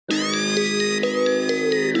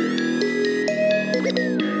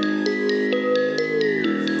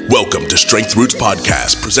Welcome to Strength Roots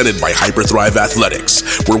Podcast, presented by Hyperthrive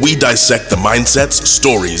Athletics, where we dissect the mindsets,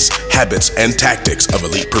 stories, habits, and tactics of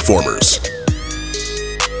elite performers.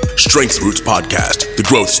 Strength Roots Podcast, the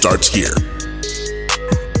growth starts here.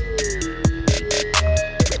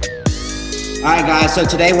 All right, guys, so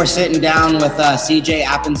today we're sitting down with CJ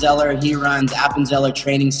Appenzeller. He runs Appenzeller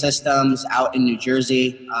Training Systems out in New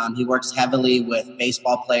Jersey. He works heavily with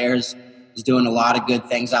baseball players. He's doing a lot of good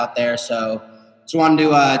things out there, so just wanted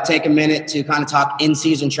to take a minute to kind of talk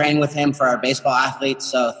in-season training with him for our baseball athletes.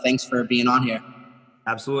 So thanks for being on here.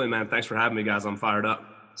 Absolutely, man. Thanks for having me, guys. I'm fired up.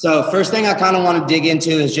 So first thing I kind of want to dig into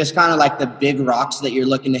is just kind of like the big rocks that you're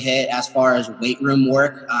looking to hit as far as weight room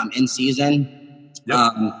work in season.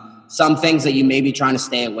 Yep. Some things that you may be trying to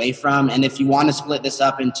stay away from. And if you want to split this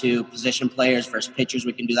up into position players versus pitchers,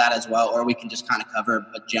 we can do that as well. Or we can just kind of cover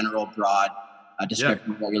a general broad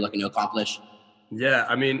description of what you're looking to accomplish. Yeah,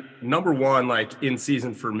 I mean, number one, like in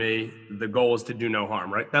season for me, the goal is to do no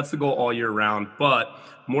harm, right? That's the goal all year round. But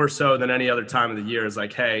more so than any other time of the year is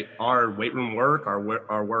like, hey, our weight room work,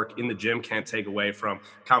 our work in the gym can't take away from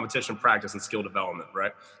competition practice and skill development,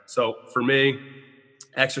 right? So for me,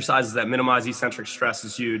 exercises that minimize eccentric stress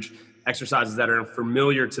is huge. Exercises that are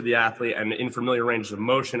familiar to the athlete and in familiar ranges of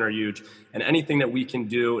motion are huge. And anything that we can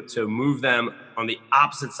do to move them on the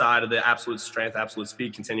opposite side of the absolute strength, absolute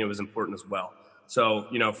speed continuum is important as well. So,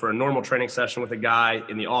 for a normal training session with a guy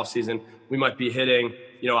in the off season, we might be hitting,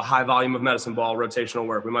 a high volume of medicine ball rotational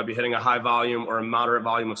work. We might be hitting a high volume or a moderate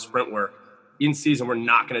volume of sprint work. In season, we're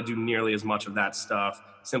not going to do nearly as much of that stuff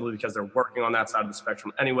simply because they're working on that side of the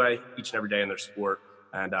spectrum anyway, each and every day in their sport.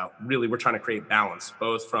 And really, we're trying to create balance,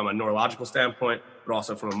 both from a neurological standpoint, but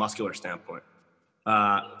also from a muscular standpoint.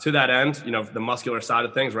 To that end, the muscular side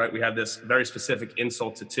of things, right, we have this very specific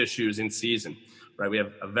insult to tissues in season, right? We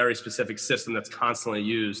have a very specific system that's constantly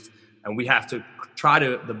used, and we have to try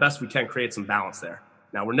to, the best we can, create some balance there.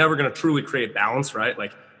 Now, we're never going to truly create balance, right?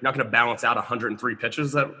 Like, you're not going to balance out 103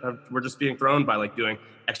 pitches that were just being thrown by, like, doing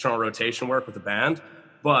external rotation work with the band,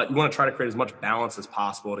 but you want to try to create as much balance as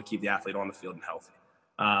possible to keep the athlete on the field and healthy.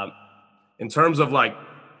 In terms of like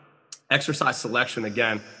exercise selection,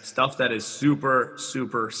 again, stuff that is super,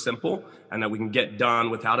 super simple and that we can get done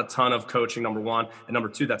without a ton of coaching, number one. And number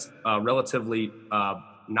two, that's relatively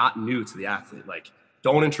not new to the athlete. Like,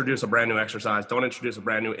 don't introduce a brand new exercise. Don't introduce a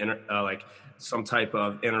brand new, some type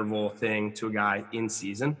of interval thing to a guy in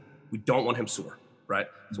season. We don't want him sore, right?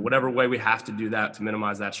 So whatever way we have to do that to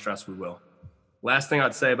minimize that stress, we will. Last thing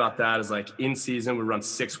I'd say about that is, like, in season, we run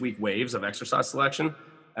 6-week waves of exercise selection.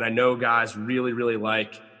 And I know guys really, really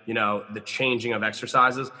like, the changing of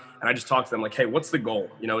exercises. And I just talk to them like, hey, what's the goal?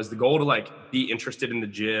 Is the goal to like be interested in the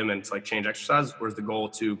gym and to like change exercises, or is the goal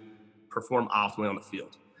to perform optimally on the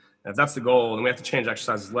field? And if that's the goal, then we have to change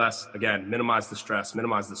exercises less. Again, minimize the stress,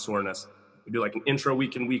 minimize the soreness. We do like an intro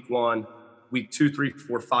week in week 1, week 2, 3,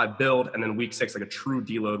 4, 5 build, and then week 6, like a true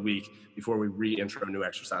deload week before we re-intro new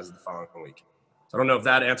exercises the following week. So I don't know if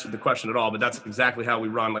that answered the question at all, but that's exactly how we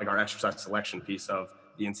run like our exercise selection piece of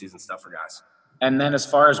the in-season stuff for guys. And then as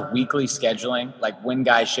far as weekly scheduling, like when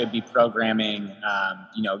guys should be programming,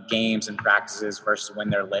 games and practices versus when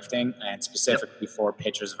they're lifting, and specifically for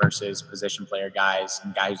pitchers versus position player guys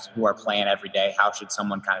and guys who are playing every day, how should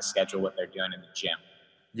someone kind of schedule what they're doing in the gym?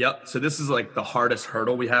 Yep. So this is like the hardest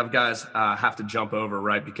hurdle we have guys have to jump over,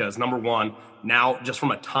 right? Because number one, now just from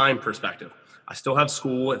a time perspective, I still have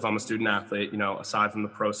school if I'm a student athlete, aside from the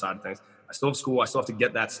pro side of things. I still have school. I still have to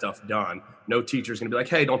get that stuff done. No teacher's going to be like,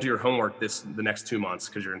 hey, don't do your homework the next 2 months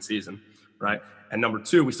because you're in season, right? And number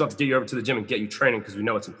two, we still have to get you over to the gym and get you training because we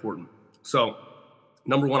know it's important. So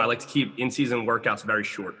number one, I like to keep in-season workouts very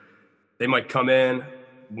short. They might come in,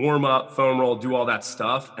 warm up, foam roll, do all that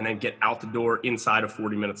stuff, and then get out the door inside of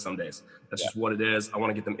 40 minutes some days. That's just what it is. I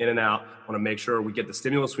want to get them in and out. I want to make sure we get the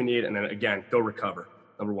stimulus we need, and then, again, go recover.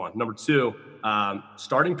 Number one. Number two,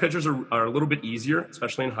 starting pitchers are a little bit easier,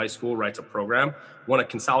 especially in high school, right, to program. Want to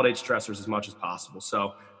consolidate stressors as much as possible.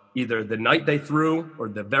 So either the night they threw or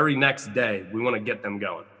the very next day, we want to get them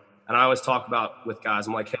going. And I always talk about with guys,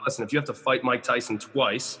 I'm like, hey, listen, if you have to fight Mike Tyson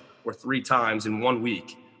twice or 3 times in 1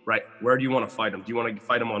 week, right, where do you want to fight him? Do you want to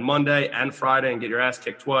fight him on Monday and Friday and get your ass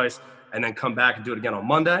kicked twice and then come back and do it again on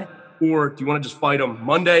Monday? Or do you want to just fight him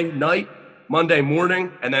Monday night, Monday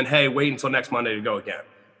morning, and then, hey, wait until next Monday to go again?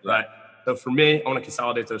 Right. So for me, I want to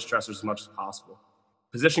consolidate those stressors as much as possible.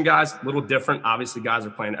 Position guys, a little different. Obviously, guys are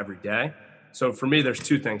playing every day. So for me, there's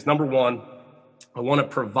 2 things. Number one, I want to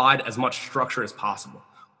provide as much structure as possible.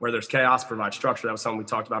 Where there's chaos, provide structure. That was something we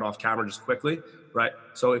talked about off camera just quickly, right?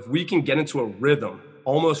 So if we can get into a rhythm,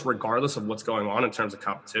 almost regardless of what's going on in terms of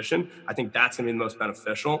competition, I think that's going to be the most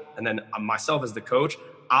beneficial. And then myself as the coach,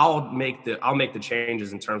 I'll make the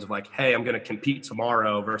changes in terms of like, hey, I'm going to compete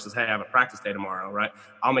tomorrow versus, hey, I have a practice day tomorrow, right?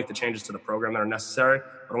 I'll make the changes to the program that are necessary,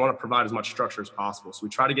 but I want to provide as much structure as possible. So we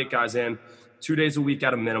try to get guys in 2 days a week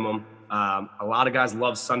at a minimum. A lot of guys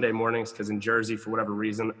love Sunday mornings because in Jersey, for whatever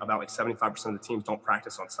reason, about like 75% of the teams don't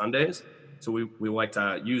practice on Sundays. So we like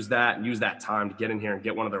to use that time to get in here and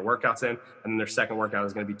get one of their workouts in. And then their second workout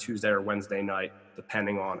is going to be Tuesday or Wednesday night,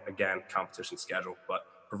 depending on, again, competition schedule. But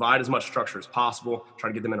provide as much structure as possible, try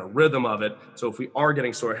to get them in a rhythm of it. So if we are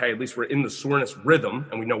getting sore, hey, at least we're in the soreness rhythm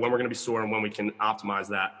and we know when we're going to be sore and when we can optimize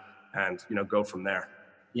that and, go from there.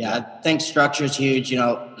 Yeah, I think structure is huge.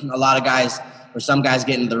 A lot of guys, or some guys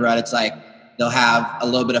get into the rut, it's like they'll have a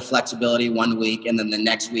little bit of flexibility one week and then the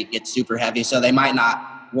next week gets super heavy. So they might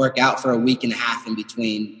not work out for a week and a half in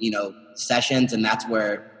between, sessions. And that's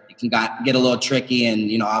where it can get a little tricky.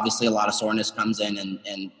 And, obviously a lot of soreness comes in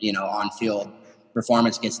and on-field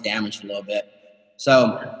performance gets damaged a little bit.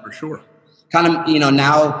 So for sure. Kind of,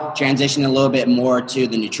 now transitioning a little bit more to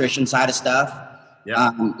the nutrition side of stuff.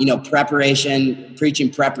 Yeah.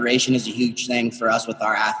 Preaching preparation is a huge thing for us with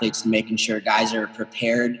our athletes, and making sure guys are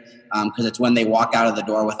prepared, because it's when they walk out of the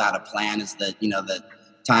door without a plan is the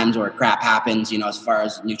times where crap happens, as far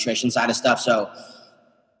as nutrition side of stuff. So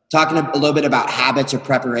talking a little bit about habits or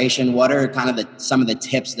preparation, what are kind of some of the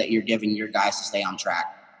tips that you're giving your guys to stay on track?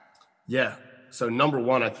 Yeah. So number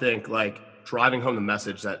one, I think driving home the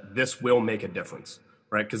message that this will make a difference.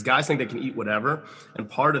 Right? Because guys think they can eat whatever. And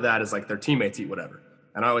part of that is their teammates eat whatever.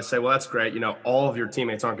 And I always say, well, that's great. All of your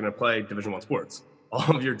teammates aren't going to play Division I sports.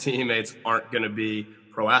 All of your teammates aren't going to be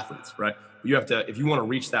pro athletes, right? You have to, if you want to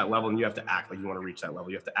reach that level, and you have to act like you want to reach that level.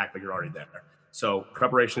 You have to act like you're already there. So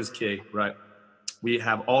preparation is key, right? We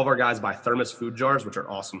have all of our guys buy thermos food jars, which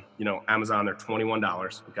are awesome. Amazon, they're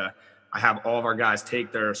 $21, okay? I have all of our guys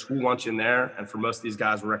take their school lunch in there. And for most of these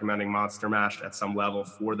guys, we're recommending Monster Mash at some level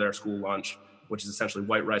for their school lunch, which is essentially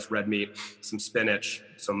white rice, red meat, some spinach,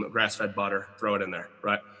 some grass-fed butter, throw it in there,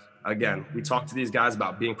 right? Again, we talk to these guys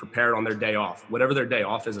about being prepared on their day off. Whatever their day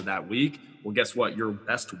off is of that week, well, guess what? Your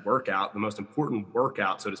best workout, the most important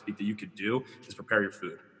workout, so to speak, that you could do is prepare your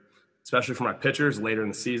food. Especially for my pitchers later in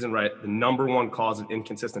the season, right? The number one cause of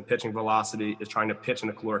inconsistent pitching velocity is trying to pitch in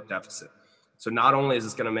a caloric deficit. So not only is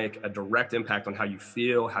this going to make a direct impact on how you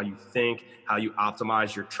feel, how you think, how you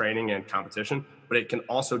optimize your training and competition, but it can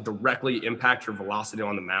also directly impact your velocity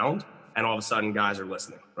on the mound. And all of a sudden guys are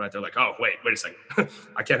listening, right? They're like, oh, wait a second.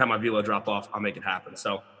 I can't have my velo drop off. I'll make it happen.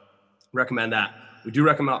 So recommend that. We do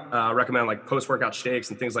recommend post-workout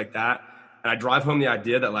shakes and things like that. And I drive home the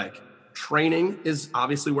idea that training is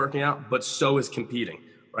obviously working out, but so is competing,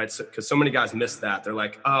 right? So, because so many guys miss that. They're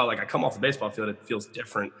like, oh, I come off the baseball field, it feels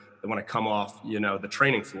different than when I come off, the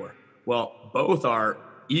training floor. Well, both are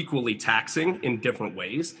equally taxing in different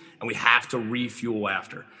ways, and we have to refuel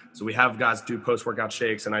after. So we have guys do post-workout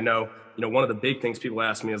shakes, and I know, one of the big things people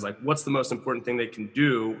ask me is what's the most important thing they can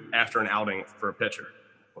do after an outing for a pitcher?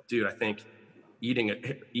 Well, dude, I think eating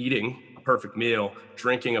a perfect meal,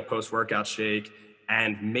 drinking a post-workout shake,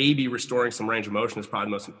 and maybe restoring some range of motion is probably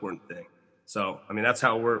the most important thing. So, that's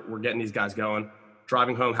how we're getting these guys going.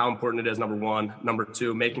 Driving home how important it is, number one. Number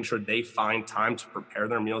two, making sure they find time to prepare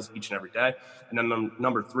their meals each and every day. And then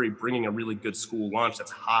number three, bringing a really good school lunch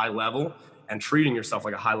that's high level and treating yourself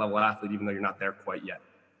like a high level athlete, even though you're not there quite yet.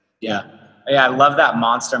 Yeah, I love that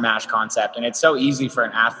Monster Mash concept. And it's so easy for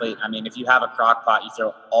an athlete. If you have a crock pot, you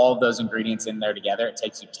throw all of those ingredients in there together. It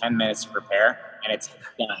takes you 10 minutes to prepare, and it's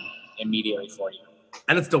done immediately for you.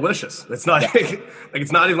 And it's delicious. It's not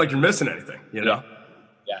it's not even like you're missing anything, Yeah.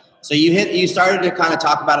 So you started to kind of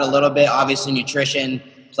talk about it a little bit. Obviously, nutrition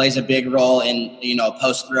plays a big role in,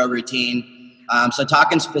 post-throw routine. So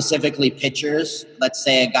talking specifically pitchers, let's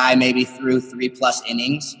say a guy maybe threw 3+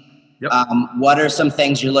 innings. Yep. What are some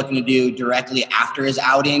things you're looking to do directly after his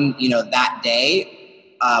outing, that day,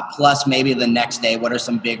 plus maybe the next day? What are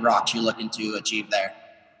some big rocks you're looking to achieve there?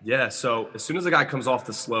 Yeah, so as soon as a guy comes off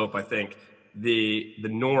the slope, I think the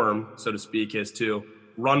norm, so to speak, is to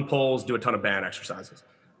run pulls, do a ton of band exercises.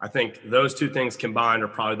 I think those two things combined are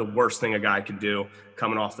probably the worst thing a guy can do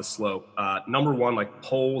coming off the slope. Number one,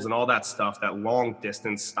 poles and all that stuff, that long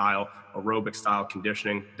distance style, aerobic style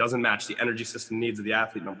conditioning doesn't match the energy system needs of the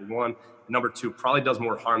athlete, number one. Number two, probably does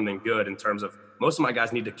more harm than good in terms of most of my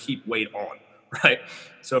guys need to keep weight on, right?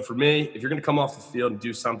 So for me, if you're going to come off the field and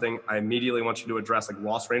do something, I immediately want you to address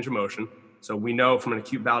lost range of motion. So we know from an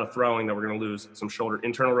acute bout of throwing that we're going to lose some shoulder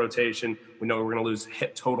internal rotation. We know we're going to lose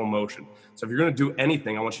hip total motion. So if you're going to do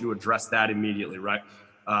anything, I want you to address that immediately, right?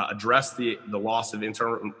 Address the loss of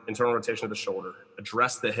internal rotation of the shoulder.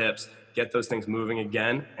 Address the hips. Get those things moving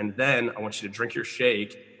again. And then I want you to drink your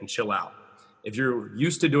shake and chill out. If you're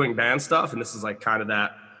used to doing band stuff, and this is like kind of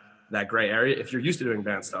that gray area, if you're used to doing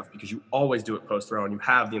band stuff because you always do it post-throw and you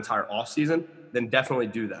have the entire off season, then definitely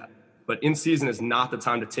do that. But in season is not the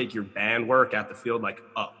time to take your band work at the field like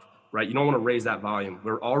up, right? You don't want to raise that volume.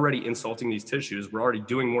 We're already insulting these tissues. We're already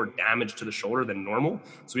doing more damage to the shoulder than normal.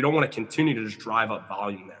 So we don't want to continue to just drive up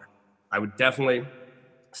volume there. I would definitely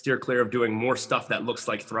steer clear of doing more stuff that looks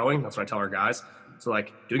like throwing. That's what I tell our guys. So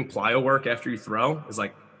like doing plyo work after you throw is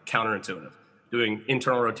like counterintuitive. Doing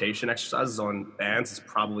internal rotation exercises on bands is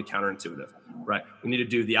probably counterintuitive, right? We need to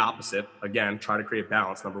do the opposite. Again, try to create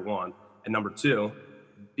balance, number one. And number two,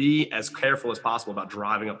 be as careful as possible about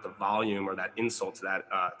driving up the volume or that insult to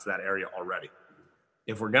that area already.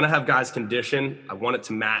 If we're going to have guys condition, I want it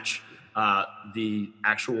to match the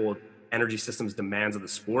actual energy system's demands of the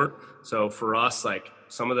sport. So for us, like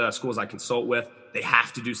some of the schools I consult with, they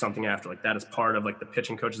have to do something after. Like that is part of like the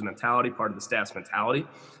pitching coach's mentality, part of the staff's mentality.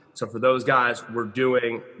 So for those guys, we're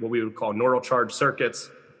doing what we would call neural charge circuits.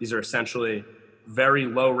 These are essentially very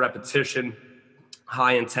low repetition,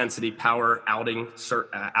 high intensity power outing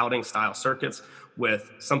style circuits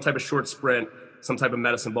with some type of short sprint, some type of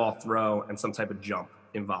medicine ball throw, and some type of jump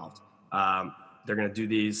involved. They're going to do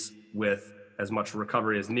these with as much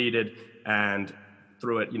recovery as needed and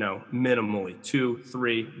through it, minimally 2,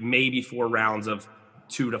 3, maybe 4 rounds of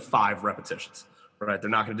 2 to 5 repetitions, right? They're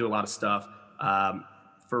not going to do a lot of stuff.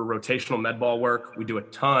 For rotational med ball work, we do a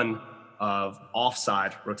ton of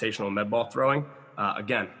offside rotational med ball throwing.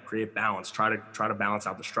 Again, create balance, try to balance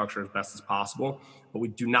out the structure as best as possible. But we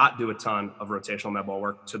do not do a ton of rotational med ball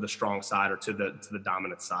work to the strong side or to the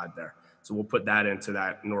dominant side there. So we'll put that into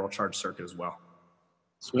that neural charge circuit as well.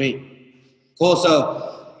 Sweet. Cool.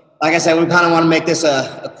 So like I said, we kind of want to make this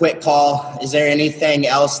a quick call. Is there anything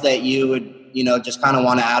else that you would, just kind of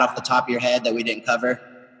want to add off the top of your head that we didn't cover?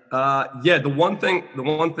 Yeah, the one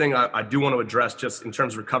thing I do want to address just in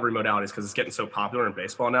terms of recovery modalities, because it's getting so popular in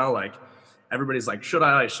baseball now, like everybody's like, should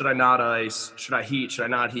I ice? Should I not ice? Should I heat? Should I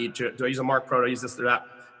not heat? Do I use a Mark Pro? Do I use this or that?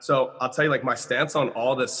 So I'll tell you, like my stance on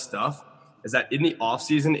all this stuff is that in the off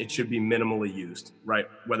season, it should be minimally used, right?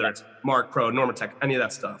 Whether it's Mark Pro, Normatec, any of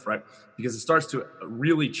that stuff, right? Because it starts to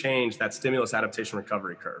really change that stimulus adaptation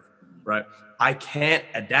recovery curve, right? I can't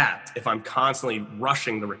adapt if I'm constantly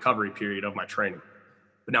rushing the recovery period of my training.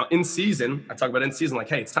 But now in season, I talk about in season, like,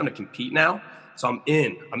 hey, it's time to compete now. So I'm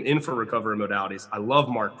in for recovery modalities. I love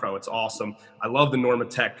Mark Pro. It's awesome. I love the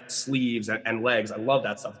Normatec sleeves and legs. I love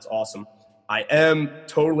that stuff. It's awesome. I am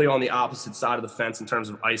totally on the opposite side of the fence in terms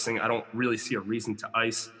of icing. I don't really see a reason to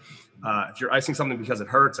ice. If you're icing something because it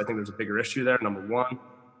hurts, I think there's a bigger issue there, number one.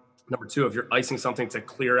 Number two, if you're icing something to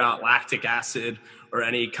clear out lactic acid or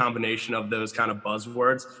any combination of those kind of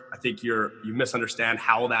buzzwords, I think you misunderstand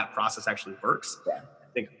how that process actually works. Yeah.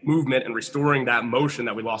 I think movement and restoring that motion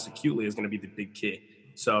that we lost acutely is going to be the big key.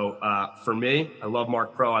 So for me, I love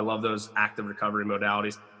Mark Pro. I love those active recovery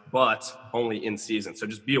modalities, but only in season. So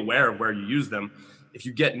just be aware of where you use them. If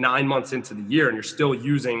you get 9 months into the year and you're still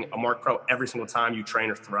using a Mark Pro every single time you train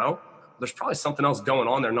or throw, there's probably something else going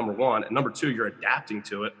on there, number one. And number two, you're adapting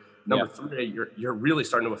to it. Number three, you're really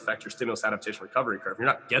starting to affect your stimulus adaptation recovery curve. You're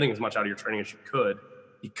not getting as much out of your training as you could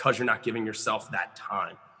because you're not giving yourself that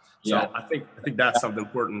time. So I think that's something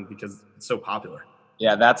important because it's so popular.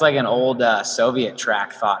 Yeah, that's like an old Soviet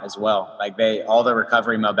track thought as well. Like all the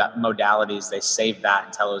recovery modalities, they saved that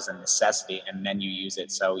until it was a necessity, and then you use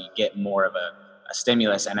it. So you get more of a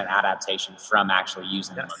stimulus and an adaptation from actually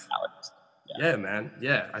using the modalities. Yeah, man.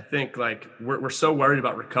 Yeah, I think like we're so worried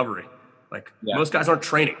about recovery. Like most guys aren't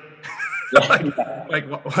training. like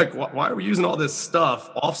why are we using all this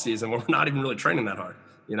stuff off season when we're not even really training that hard?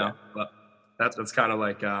 But that's kind of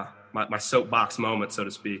like my soapbox moment, so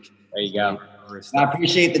to speak. There you go. I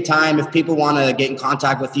appreciate the time. If people want to get in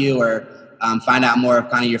contact with you or find out more of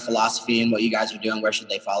kind of your philosophy and what you guys are doing, where should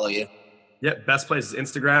they follow you? Yeah, best place is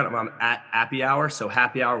Instagram. I'm at Happy Hour, so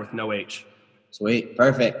Happy Hour with no H. Sweet,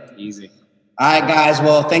 perfect, easy. All right, guys.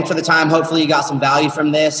 Well, thanks for the time. Hopefully you got some value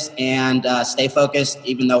from this, and stay focused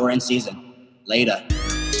even though we're in season. Later.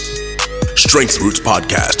 Strength Roots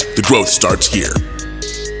Podcast. The growth starts here.